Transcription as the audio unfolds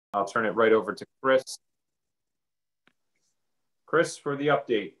I'll turn it right over to Chris. Chris, for the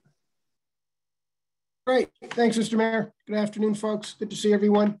update. Great. Thanks, Mr. Mayor. Good afternoon, folks. Good to see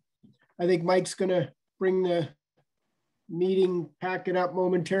everyone. I think Mike's going to bring the meeting packet up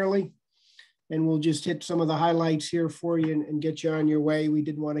momentarily, and we'll just hit some of the highlights here for you and get you on your way. We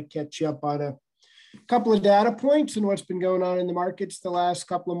did want to catch you up on a couple of data points and what's been going on in the markets the last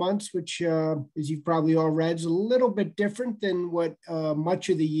couple of months, which, as you've probably all read, is a little bit different than what much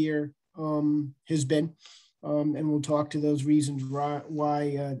of the year has been. And we'll talk to those reasons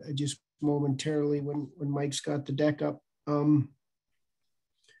why just momentarily when Mike's got the deck up.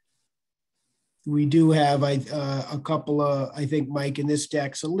 We do have a couple of, I think, Mike, in this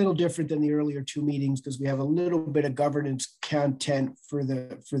deck's a little different than the earlier two meetings because we have a little bit of governance content for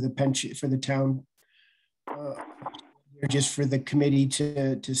the pension for the town, just for the committee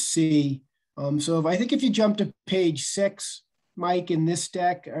to see. So I think if you jump to page 6, Mike, in this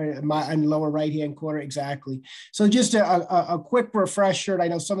deck, on the lower right-hand corner, exactly. So just a quick refresher. I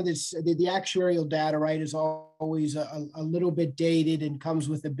know some of this, the actuarial data, right, is always a little bit dated and comes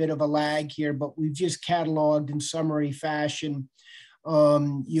with a bit of a lag here, but we've just cataloged in summary fashion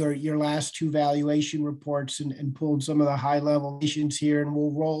your last two valuation reports and pulled some of the high-level issues here, and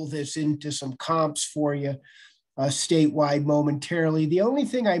we'll roll this into some comps for you statewide momentarily. The only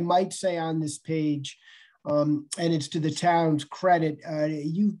thing I might say on this page, and it's to the town's credit,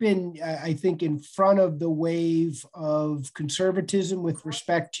 you've been, I think, in front of the wave of conservatism with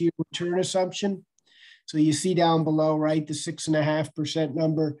respect to your return assumption. So you see down below, right, the 6.5%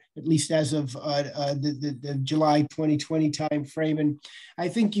 number, at least as of the July 2020 timeframe. And I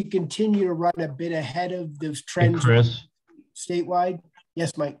think you continue to run a bit ahead of those trends. Hey, Chris. Statewide.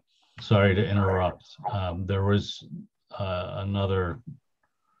 Yes, Mike. Sorry to interrupt. There was another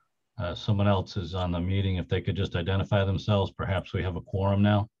someone else is on the meeting. If they could just identify themselves, perhaps we have a quorum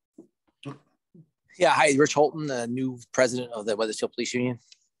now. Yeah, hi, Rich Holton, the new president of the Weathersfield Police Union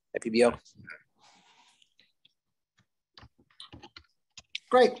at PBO.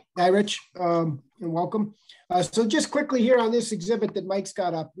 Great. Hi, Rich, and welcome. So just quickly here on this exhibit that Mike's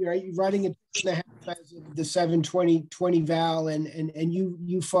got up, right, you're running it as of the 7/20/20 val, and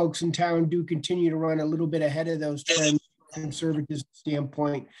you folks in town do continue to run a little bit ahead of those trends. Conservative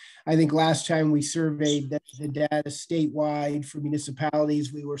standpoint. I think last time we surveyed the data statewide for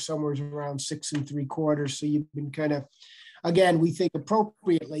municipalities, we were somewhere around 6 3/4. So you've been kind of, again, we think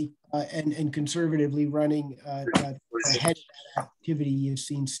appropriately and conservatively running ahead of that activity you've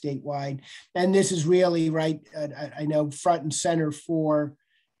seen statewide. And this is really right, I know, front and center for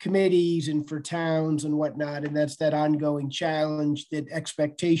committees and for towns and whatnot. And that's that ongoing challenge that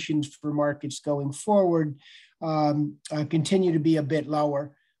expectations for markets going forward continue to be a bit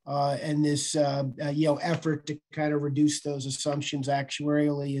lower, and this effort to kind of reduce those assumptions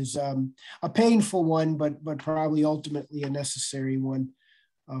actuarially is a painful one, but probably ultimately a necessary one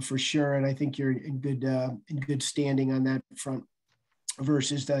for sure. And I think you're in good standing on that front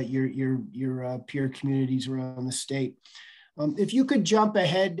versus your peer communities around the state. If you could jump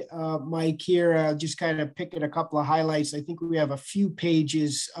ahead, Mike, here, just kind of picking a couple of highlights. I think we have a few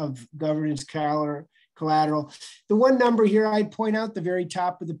pages of governance collateral. The one number here I'd point out, the very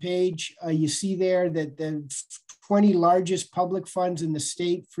top of the page, you see there that the 20 largest public funds in the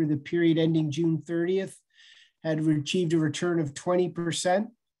state for the period ending June 30th had achieved a return of 20%.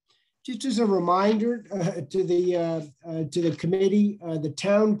 Just as a reminder to the committee, the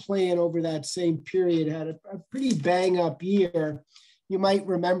town plan over that same period had a pretty bang up year. You might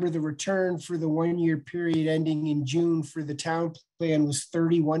remember the return for the 1 year period ending in June for the town plan was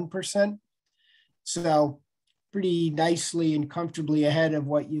 31%. So pretty nicely and comfortably ahead of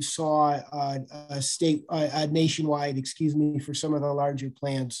what you saw nationwide, excuse me, for some of the larger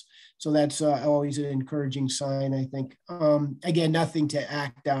plans. So that's always an encouraging sign, I think. Again, nothing to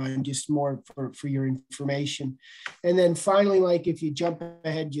act on, just more for your information. And then finally, Mike, if you jump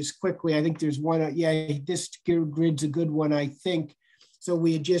ahead just quickly, I think there's one, this grid's a good one, I think. So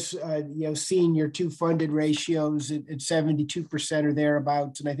we had just, seen your two funded ratios at 72% or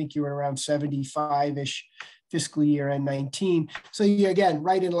thereabouts, and I think you were around 75-ish fiscal year end 19. So you, again,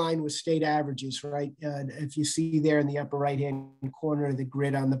 right in line with state averages, right? If you see there in the upper right-hand corner of the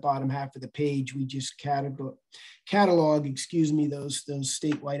grid on the bottom half of the page, we just catalog, those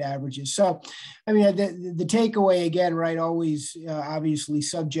statewide averages. So, I mean, the takeaway again, right, always obviously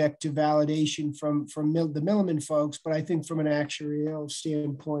subject to validation from the Milliman folks, but I think from an actuarial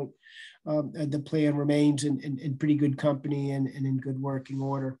standpoint, the plan remains in pretty good company and in good working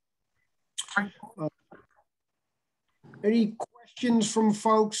order. Any questions from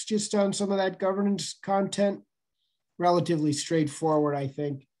folks just on some of that governance content? Relatively straightforward, I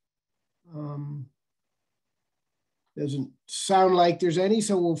think. Doesn't sound like there's any,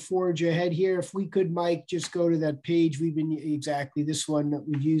 so we'll forge ahead here. If we could, Mike, just go to that page. We've been exactly this one that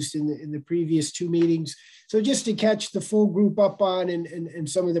we've used in the previous two meetings. So just to catch the full group up on and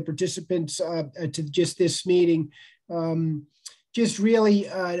some of the participants to just this meeting, just really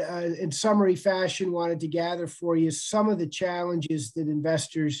in summary fashion, wanted to gather for you some of the challenges that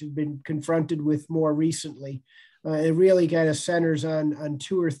investors have been confronted with more recently. It really kind of centers on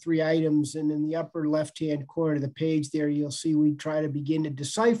two or three items. And in the upper left-hand corner of the page there, you'll see we try to begin to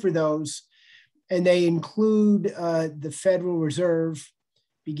decipher those. And they include the Federal Reserve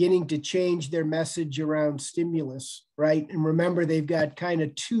beginning to change their message around stimulus, right? And remember, they've got kind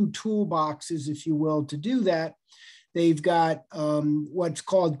of two toolboxes, if you will, to do that. They've got what's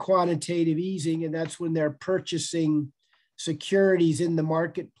called quantitative easing, and that's when they're purchasing securities in the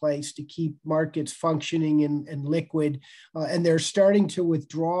marketplace to keep markets functioning and liquid. And they're starting to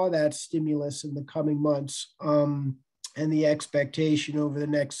withdraw that stimulus in the coming months. And the expectation over the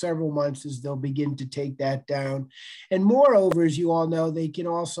next several months is they'll begin to take that down. And moreover, as you all know, they can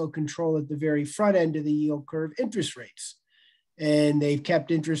also control at the very front end of the yield curve interest rates. And they've kept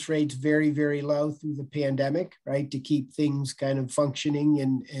interest rates very, very low through the pandemic, right, to keep things kind of functioning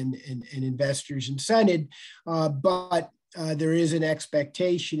and investors incented. But there is an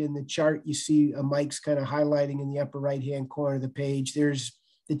expectation in the chart. You see Mike's kind of highlighting in the upper right-hand corner of the page. There's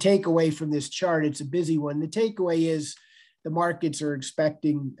the takeaway from this chart. It's a busy one. The takeaway is the markets are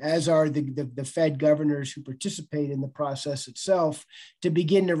expecting, as are the Fed governors who participate in the process itself, to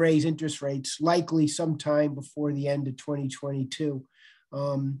begin to raise interest rates, likely sometime before the end of 2022.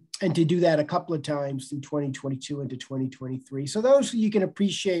 And to do that a couple of times through 2022 into 2023. So those you can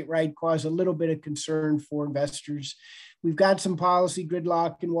appreciate, right, cause a little bit of concern for investors. We've got some policy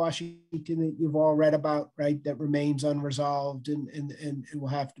gridlock in Washington that you've all read about, right, that remains unresolved and will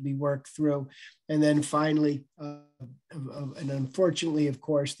have to be worked through. And then finally, and unfortunately, of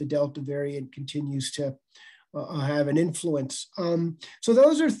course, the Delta variant continues to have an influence. So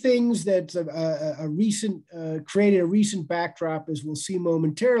those are things that created a recent backdrop, as we'll see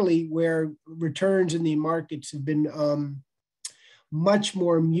momentarily, where returns in the markets have been much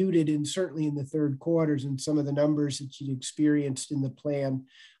more muted, and certainly in the third quarters, and some of the numbers that you experienced in the plan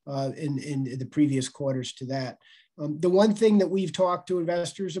in the previous quarters to that. The one thing that we've talked to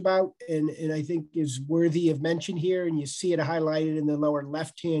investors about, and I think is worthy of mention here, and you see it highlighted in the lower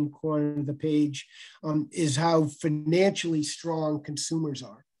left-hand corner of the page, is how financially strong consumers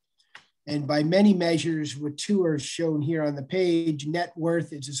are. And by many measures, what two are shown here on the page, net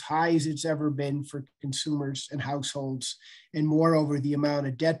worth is as high as it's ever been for consumers and households. And moreover, the amount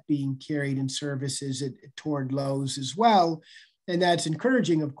of debt being carried in services toward lows as well. And that's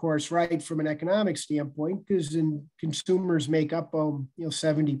encouraging, of course, right, from an economic standpoint, because consumers make up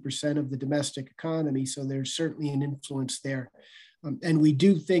 70% of the domestic economy. So there's certainly an influence there. And we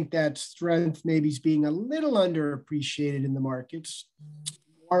do think that strength maybe is being a little underappreciated in the markets.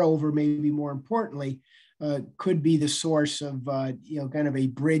 Moreover, maybe more importantly, could be the source of, kind of a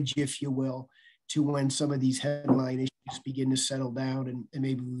bridge, if you will, to when some of these headline issues begin to settle down and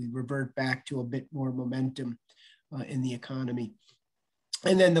maybe we revert back to a bit more momentum in the economy.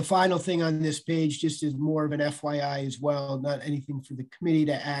 And then the final thing on this page just is more of an FYI as well, not anything for the committee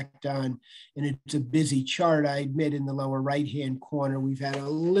to act on. And it's a busy chart, I admit, in the lower right-hand corner. We've had a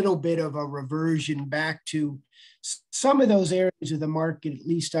little bit of a reversion back to some of those areas of the market, at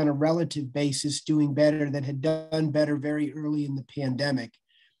least on a relative basis, doing better, that had done better very early in the pandemic.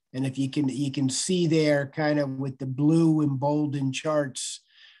 And if you can see there kind of with the blue emboldened charts,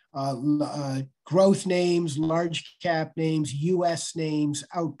 growth names, large cap names, US names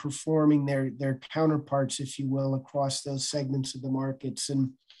outperforming their counterparts, if you will, across those segments of the markets.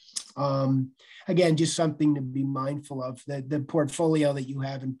 And again, just something to be mindful of. The portfolio that you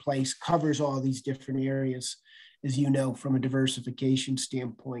have in place covers all these different areas, as you know, from a diversification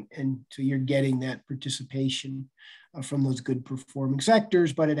standpoint. And so you're getting that participation from those good performing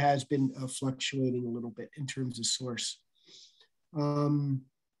sectors, but it has been fluctuating a little bit in terms of source.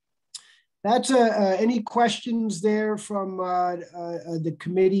 That's any questions there from the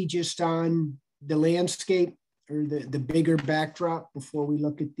committee just on the landscape or the bigger backdrop before we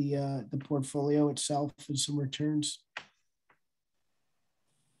look at the portfolio itself and some returns?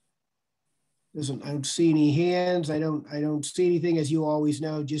 I don't see any hands. I don't see anything. As you always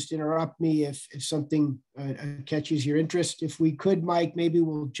know, just interrupt me if something catches your interest. If we could, Mike, maybe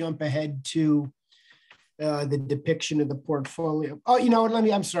we'll jump ahead to the depiction of the portfolio. Oh,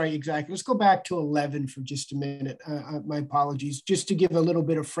 I'm sorry, exactly. Let's go back to 11 for just a minute. My apologies. Just to give a little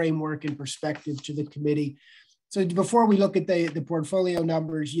bit of framework and perspective to the committee. So before we look at the portfolio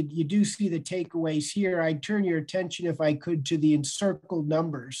numbers, you do see the takeaways here. I'd turn your attention, if I could, to the encircled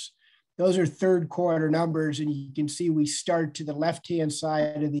numbers. Those are third quarter numbers, and you can see we start to the left-hand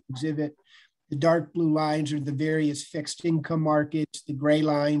side of the exhibit. The dark blue lines are the various fixed income markets. The gray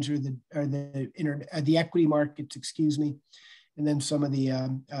lines are the equity markets, excuse me. And then some of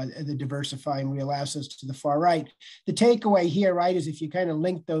the diversifying real assets to the far right. The takeaway here, right, is if you kind of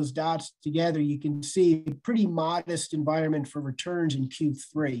link those dots together, you can see a pretty modest environment for returns in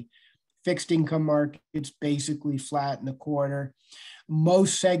Q3. Fixed income markets basically flat in the quarter.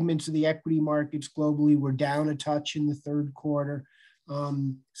 Most segments of the equity markets globally were down a touch in the third quarter.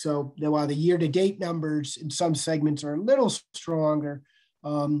 So while the year-to-date numbers in some segments are a little stronger,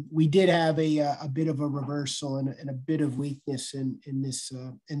 we did have a bit of a reversal and a bit of weakness in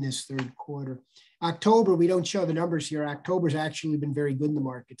this third quarter. October, we don't show the numbers here. October's actually been very good in the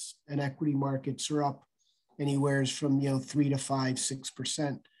markets, and equity markets are up anywhere from 3 to 5,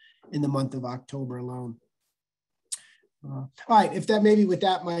 6% in the month of October alone. All right, if that maybe with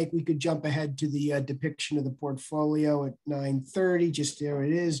that, Mike, we could jump ahead to the depiction of the portfolio at 9:30. Just there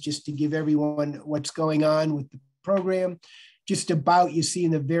it is, just to give everyone what's going on with the program. Just about, you see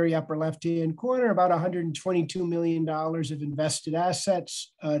in the very upper left-hand corner, about $122 million of invested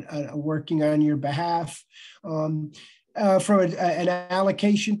assets working on your behalf. From an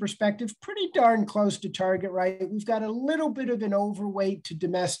allocation perspective, pretty darn close to target, right? We've got a little bit of an overweight to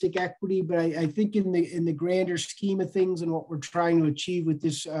domestic equity, but I think in the grander scheme of things and what we're trying to achieve with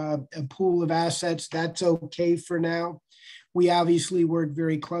this pool of assets, that's okay for now. We obviously work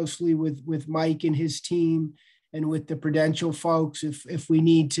very closely with Mike and his team and with the Prudential folks if we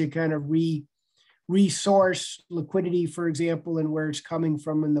need to kind of resource liquidity, for example, and where it's coming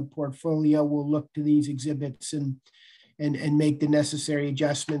from in the portfolio. We'll look to these exhibits and make the necessary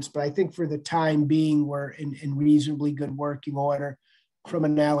adjustments. But I think for the time being, we're in reasonably good working order from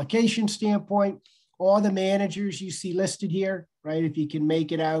an allocation standpoint. All the managers you see listed here, right? If you can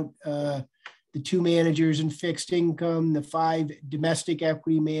make it out, the 2 managers in fixed income, the 5 domestic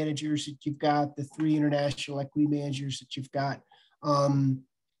equity managers that you've got, the 3 international equity managers that you've got,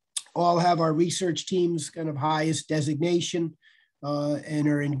 all have our research teams kind of highest designation and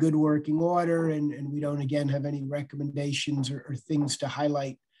are in good working order. And we don't, again, have any recommendations or things to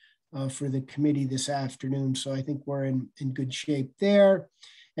highlight for the committee this afternoon. So I think we're in good shape there.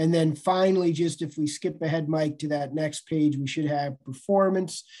 And then finally, just if we skip ahead, Mike, to that next page, we should have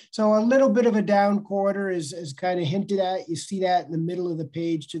performance. So a little bit of a down quarter is kind of hinted at. You see that in the middle of the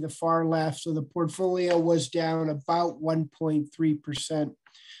page to the far left. So the portfolio was down about 1.3%.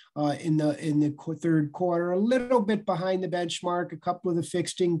 In the third quarter, a little bit behind the benchmark. A couple of the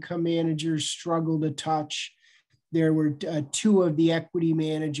fixed income managers struggled a touch. There were 2 of the equity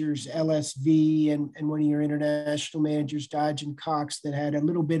managers, LSV and one of your international managers, Dodge and Cox, that had a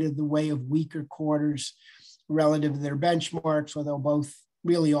little bit of the way of weaker quarters relative to their benchmarks, although both,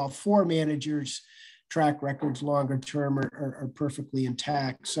 really all 4 managers' track records longer term are perfectly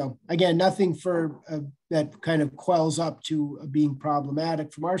intact. So again, nothing for that kind of quells up to being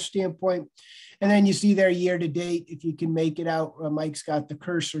problematic from our standpoint. And then you see there year to date, if you can make it out, Mike's got the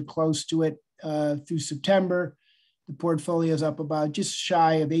cursor close to it through September. The portfolio is up about just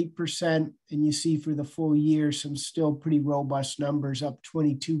shy of 8%. And you see for the full year, some still pretty robust numbers, up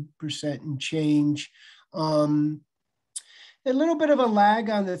 22% and change. A little bit of a lag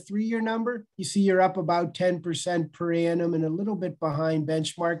on the 3-year number. You see you're up about 10% per annum and a little bit behind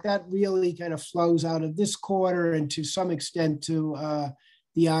benchmark. That really kind of flows out of this quarter and to some extent to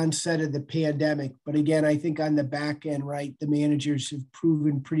the onset of the pandemic. But again, I think on the back end, right, the managers have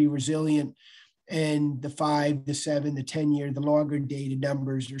proven pretty resilient, and the 5, the 7, the 10-year, the longer dated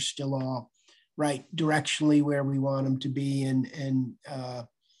numbers are still all right directionally where we want them to be. And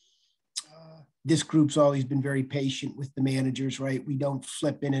this group's always been very patient with the managers, right? We don't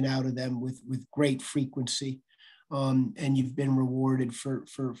flip in and out of them with great frequency. And you've been rewarded for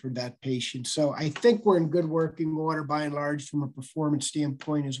that patience. So I think we're in good working order by and large from a performance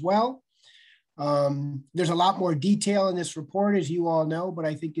standpoint as well. There's a lot more detail in this report, as you all know, but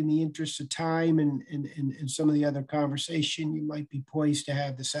I think in the interest of time and some of the other conversation you might be poised to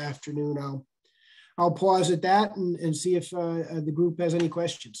have this afternoon, I'll pause at that and see if the group has any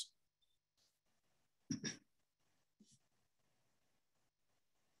questions.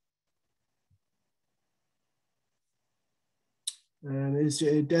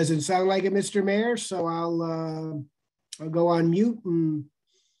 It doesn't sound like it, Mr. Mayor, so I'll go on mute and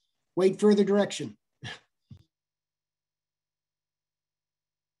wait further direction.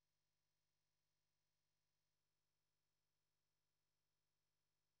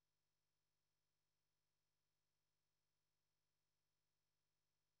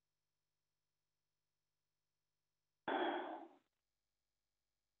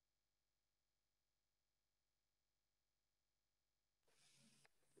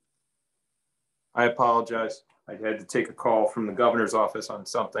 I apologize. I had to take a call from the governor's office on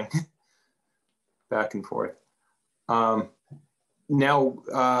something. Back and forth. Now,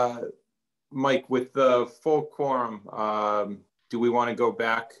 Mike, with the full quorum, do we want to go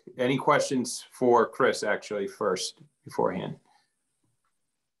back? Any questions for Chris actually first beforehand?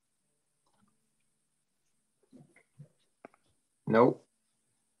 Nope.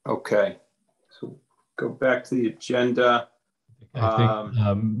 Okay. So go back to the agenda. I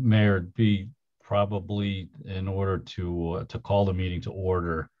think, Mayor, it'd be probably in order to call the meeting to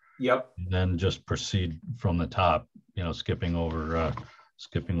order. Yep. Then just proceed from the top, you know, skipping over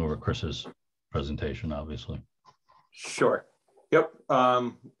Chris's presentation, obviously. Sure. Yep.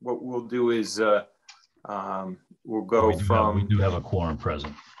 What we'll do is we'll go we do have a quorum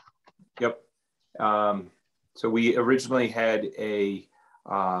present. Yep. So we originally had a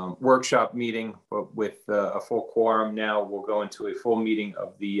workshop meeting, but with a full quorum. Now we'll go into a full meeting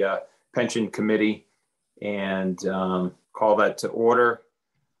of the pension committee and call that to order.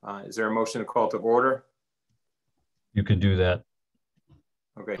 Is there a motion to call to order? You can do that.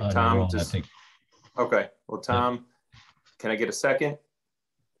 Okay, Tom. I think. Okay. Well, Tom, can I get a second?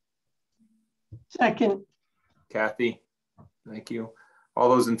 Second. Kathy, thank you. All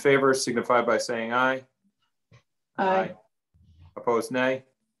those in favor signify by saying aye. Aye. Opposed, nay?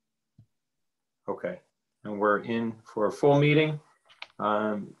 Okay, and we're in for a full meeting.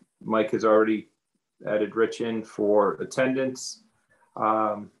 Mike has already added Rich in for attendance.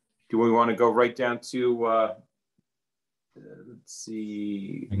 Do we want to go right down to, let's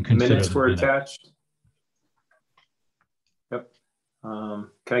see, minutes were attached? Yep. Can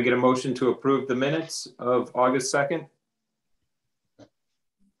I get a motion to approve the minutes of August 2nd?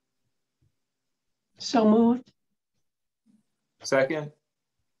 So moved. Second?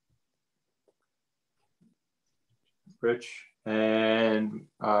 Rich, and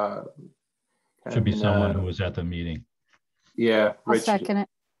should be someone who was at the meeting. Yeah, I'll Rich. second it.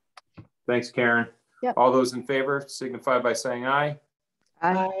 Thanks, Karen. Yep. All those in favor signify by saying aye.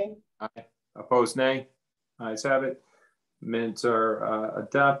 Aye. Aye. Opposed, nay. Ayes have it. Minutes are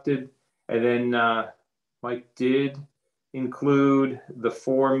adopted. And then Mike did include the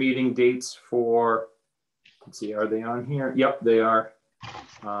 4 meeting dates for, let's see, are they on here? Yep, they are.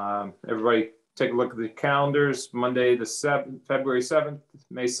 Everybody take a look at the calendars. Monday the 7th, February 7th,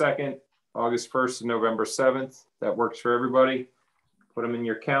 May 2nd, August 1st, and November 7th. That works for everybody. Put them in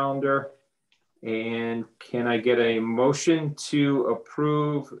your calendar. And can I get a motion to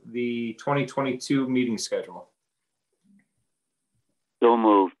approve the 2022 meeting schedule? So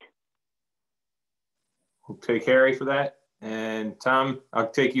moved. We'll take Harry for that. And Tom,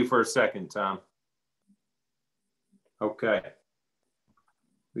 I'll take you for a second, Tom. Okay.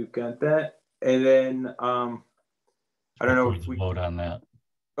 We've got that. And then I don't know if we vote on that.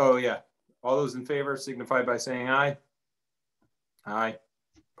 Oh yeah. All those in favor signify by saying aye. Aye.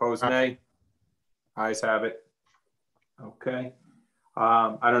 Opposed, nay. Ayes have it. Okay.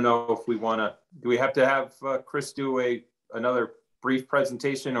 I don't know if we want to, do we have to have Chris do another brief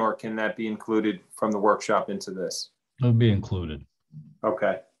presentation, or can that be included from the workshop into this? It'll be included.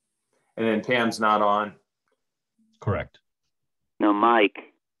 Okay. And then Pam's not on. Correct. No, Mike.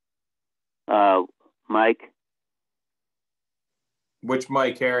 Mike? Which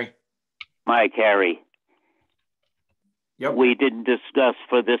Mike, Harry? Mike, Harry. Yep. We didn't discuss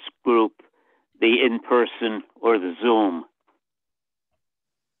for this group the in-person or the Zoom.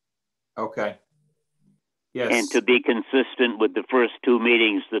 Okay. Yes. And to be consistent with the first 2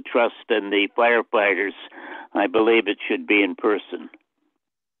 meetings, the trust and the firefighters, I believe it should be in person.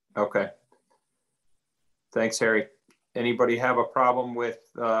 Okay. Thanks, Harry. Anybody have a problem with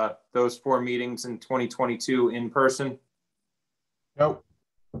those 4 meetings in 2022 in person? Nope.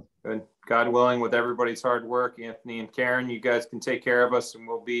 Good. God willing, with everybody's hard work, Anthony and Karen, you guys can take care of us and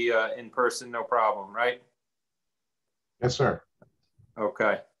we'll be in person, no problem, right? Yes, sir.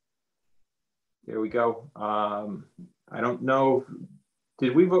 Okay. There we go. I don't know.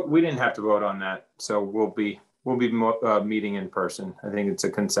 Did we vote? We didn't have to vote on that. So we'll be meeting in person. I think it's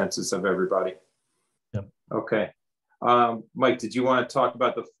a consensus of everybody. Yep. Okay. Mike, did you want to talk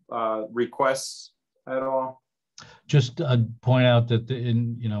about the requests at all? Just point out that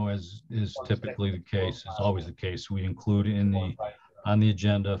as is typically the case, is always the case, we include on the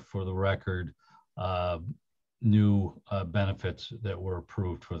agenda for the record new benefits that were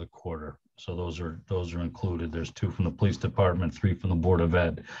approved for the quarter. So those are included. There's 2 from the police department, 3 from the Board of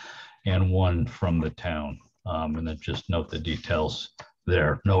Ed, and 1 from the town. And then just note the details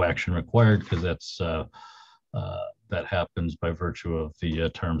there. No action required because that happens by virtue of the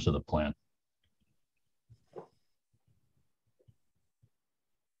terms of the plan.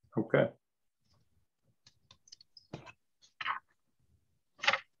 Okay.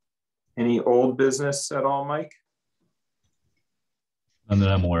 Any old business at all, Mike? None that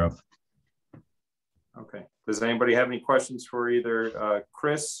I'm aware of. Okay. Does anybody have any questions for either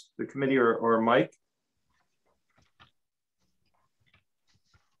Chris, the committee, or Mike?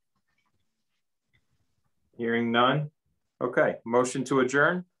 Hearing none. Okay. Motion to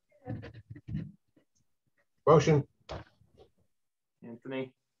adjourn. Motion.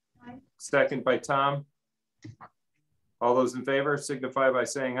 Anthony. Second by Tom. All those in favor signify by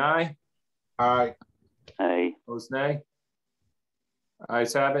saying aye. Aye. Aye. Opposed, nay.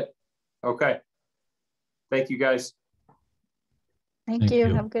 Ayes have it. Okay. Thank you, guys. Thank Thank you.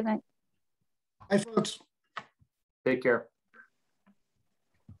 you. Have a good night. Hi, folks. Take care.